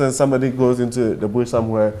for instance somebody goes into the bush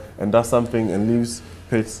somewhere and does something and leaves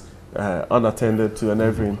pits unattended to and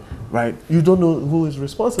everything, right? You don't know who is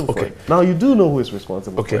responsible for it. Now you do know who is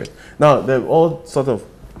responsible for it. Now there are all sort of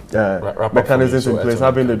mechanisms in place,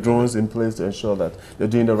 having the drones in place to ensure that they're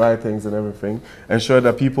doing the right things and everything. Ensure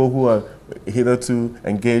that people who are hitherto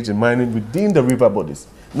engaged in mining within the river bodies.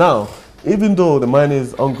 Now, even though the mining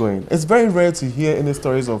is ongoing, it's very rare to hear any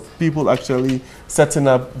stories of people actually setting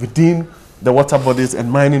up within the water bodies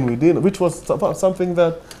and mining within, which was something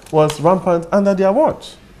that was rampant under their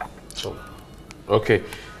watch. Okay.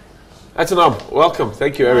 Etanam, welcome.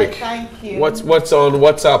 Thank you, Eric. Thank you. What's on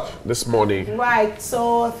WhatsApp this morning? Right,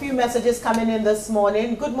 so a few messages coming in this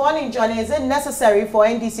morning. Good morning, Johnny. Is it necessary for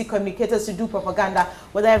NDC communicators to do propaganda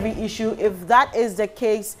with every issue? If that is the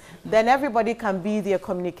case, then everybody can be their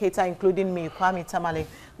communicator, including me, Kwame Tamale.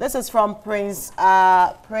 This is from Prince.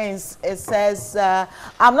 Prince, it says,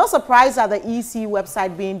 I'm not surprised at the EC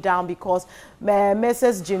website being down because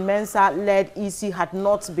Mrs. Jean Mensah-led EC had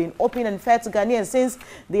not been open and fair to Ghanaians since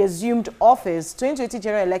they assumed office. 2020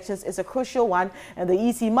 general elections is a crucial one, and the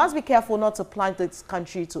EC must be careful not to plunge this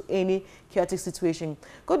country to any chaotic situation.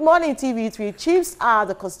 Good morning, TV3. Chiefs are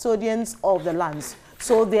the custodians of the lands,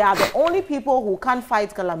 so they are the only people who can't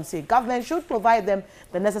fight Galamsey. Government should provide them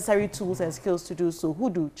the necessary tools and skills to do so.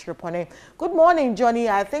 Hudu Chirpone. Good morning, Johnny.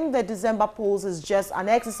 I think the December polls is just an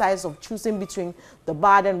exercise of choosing between the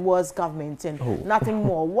bad and worse government and nothing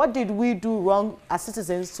more. What did we do wrong as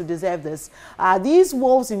citizens to deserve this? These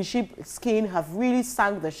wolves in sheep skin have really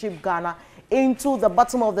sunk the sheep Ghana into the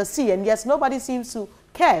bottom of the sea, and yes, nobody seems to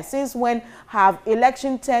care. Since when have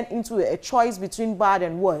election turned into a choice between bad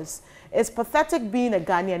and worse? It's pathetic being a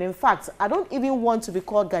Ghanaian. In fact, I don't even want to be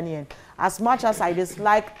called Ghanaian. As much as I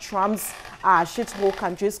dislike Trump's shithole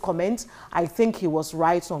countries comment, I think he was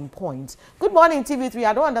right on point. Good morning, TV3.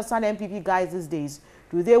 I don't understand MPP guys these days.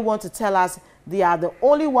 Do they want to tell us they are the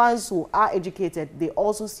only ones who are educated? They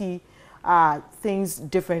also see things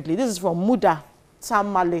differently. This is from Muda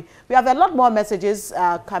Tamale. We have a lot more messages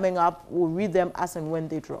coming up. We'll read them as and when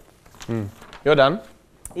they drop. You're done?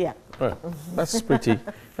 Yeah. Right. That's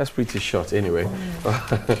pretty short anyway.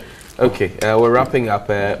 Okay, we're wrapping up,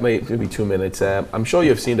 maybe 2 minutes. I'm sure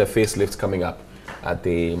you've seen the facelift coming up at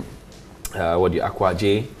the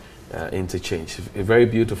Akwa interchange. Very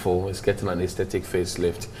beautiful. It's getting an aesthetic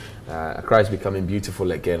facelift. Accra is becoming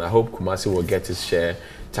beautiful again. I hope Kumasi will get his share,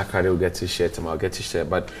 Takari will get his share, Tamale will get his share.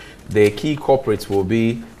 But the key corporates will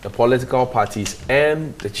be the political parties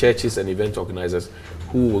and the churches and event organizers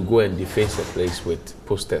who will go and deface the place with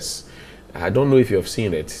posters. I don't know if you have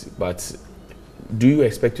seen it, but do you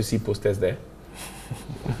expect to see posters there?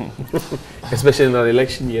 Especially in an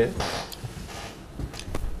election year?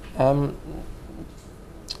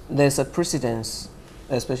 There's a precedence,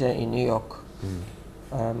 especially in New York.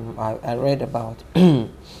 I read about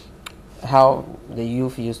how the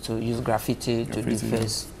youth used to use graffiti to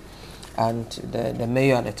deface. And the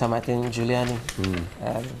mayor at the time, I think Giuliani,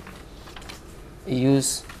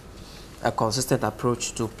 used a consistent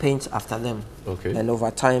approach to paint after them. Okay. And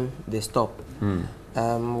over time, they stop.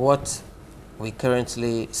 What we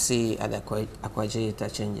currently see at the Akwa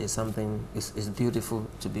interchange is something is beautiful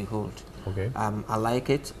to behold. Okay. I like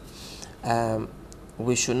it.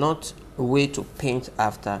 We should not wait to paint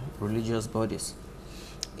after religious bodies.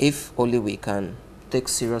 If only we can take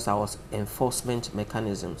serious our enforcement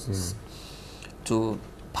mechanisms to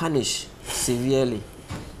punish severely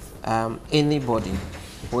anybody,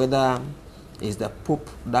 whether it's the Pope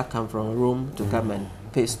that come from Rome to come and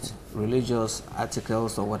paste religious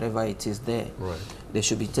articles or whatever it is there. Right. They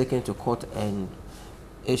should be taken to court, and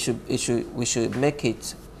we should make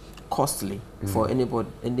it costly for anybody,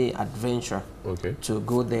 any adventurer to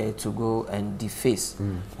go there, to go and deface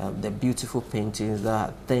the beautiful paintings,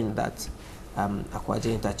 that thing that Akwa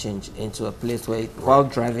interchange into a place where while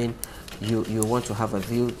driving you want to have a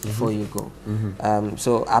view before you go.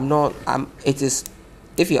 So it is,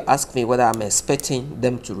 if you ask me whether I'm expecting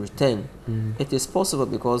them to return, it is possible,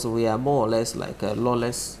 because we are more or less like a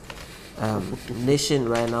lawless nation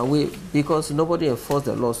right now. Because nobody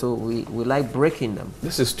enforces the law, so we like breaking them.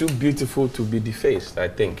 This is too beautiful to be defaced, I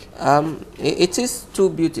think. It is too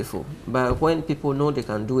beautiful, but when people know they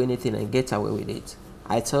can do anything and get away with it,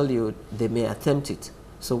 I tell you, they may attempt it.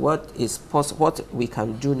 So what we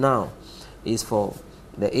can do now is for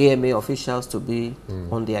the AMA officials to be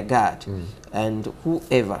on their guard, and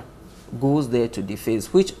whoever goes there to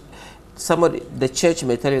deface, which the church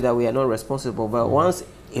may tell you that we are not responsible, but once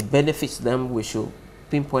it benefits them, we should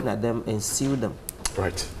pinpoint at them and sue them.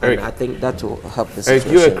 Right. And I think that will help the situation.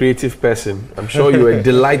 Eric, you're a creative person. I'm sure you were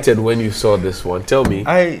delighted when you saw this one. Tell me.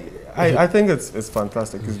 I think it's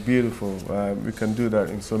fantastic. It's beautiful. We can do that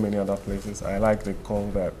in so many other places. I like the call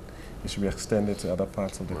that it should be extended to other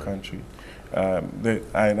parts of the country. I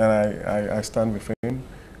stand with him.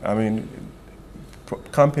 I mean,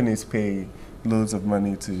 companies pay loads of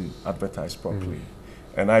money to advertise properly.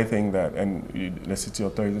 And I think that, and the city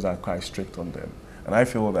authorities are quite strict on them. And I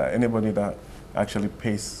feel that anybody that actually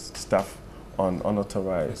pays stuff on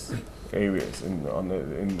unauthorized areas in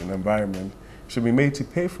an environment should be made to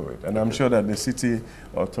pay for it. And I'm sure that the city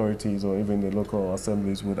authorities or even the local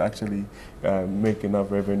assemblies would actually make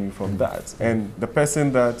enough revenue from that. And the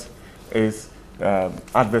person that is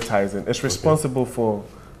advertising is responsible for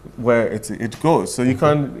where it goes. So you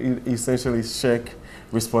can't essentially shirk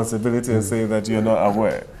responsibility and say that you're not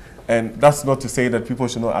aware. And that's not to say that people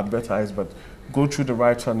should not advertise, but go through the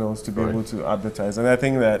right channels to be able to advertise. And I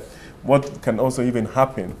think that what can also even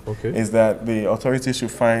happen is that the authorities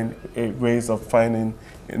should find ways of finding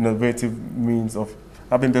innovative means of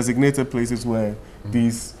having designated places where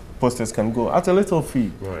these posters can go at a little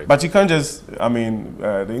fee. But you can't just, I mean,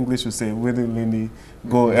 the English would say, willingly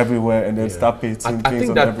go everywhere and then start painting things. I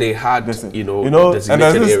think that they had, and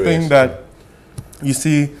there's this thing that you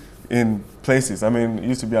see in places. I mean, it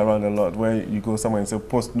used to be around a lot where you go somewhere and say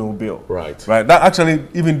post no bill. Right. That actually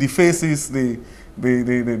even defaces the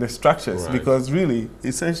structures, because really,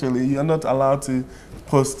 essentially, you're not allowed to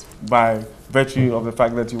post by virtue of the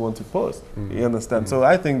fact that you want to post. You understand? So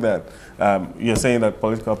I think that you're saying that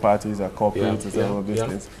political parties are corporates and all of these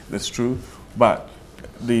things. That's true. But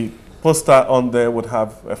the poster on there would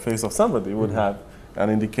have a face of somebody, would have an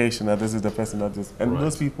indication that this is the person that is, and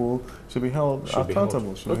those people should be held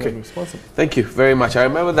accountable, should be held responsible. Thank you very much. I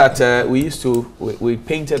remember that we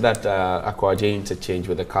painted that Akwa Ajay interchange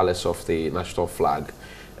with the colors of the national flag.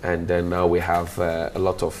 And then now we have a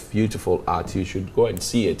lot of beautiful art. You should go and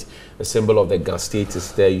see it. The symbol of the Gas State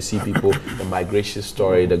is there. You see people, the migration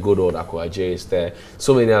story, the good old Akwa Ajay is there.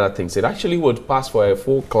 So many other things. It actually would pass for a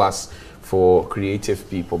full class for creative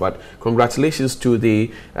people. But congratulations to the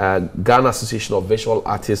Ghana Association of Visual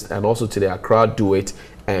Artists and also to the Accra Do It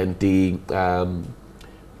and the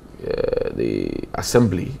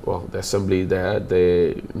assembly. Well, the assembly there,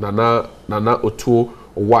 the Nana Otuo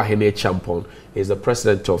Wahene Champon is the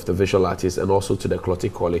president of the visual artists, and also to the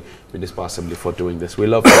Klotikoli Municipal Assembly for doing this. We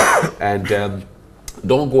love it. And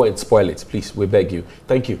don't go and spoil it, please. We beg you.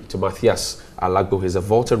 Thank you to Matthias Alagbo. He's a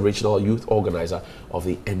Volta Regional Youth Organizer of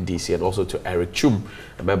the NDC, and also to Eric Chum,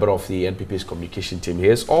 a member of the NPP's communication team. He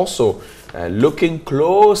is also looking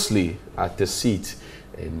closely at the seat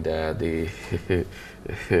and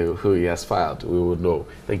who he has filed. We will know.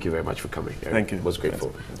 Thank you very much for coming, Eric. Thank you. I was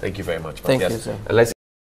grateful. Thank you very much, Thank Matthias. you, sir.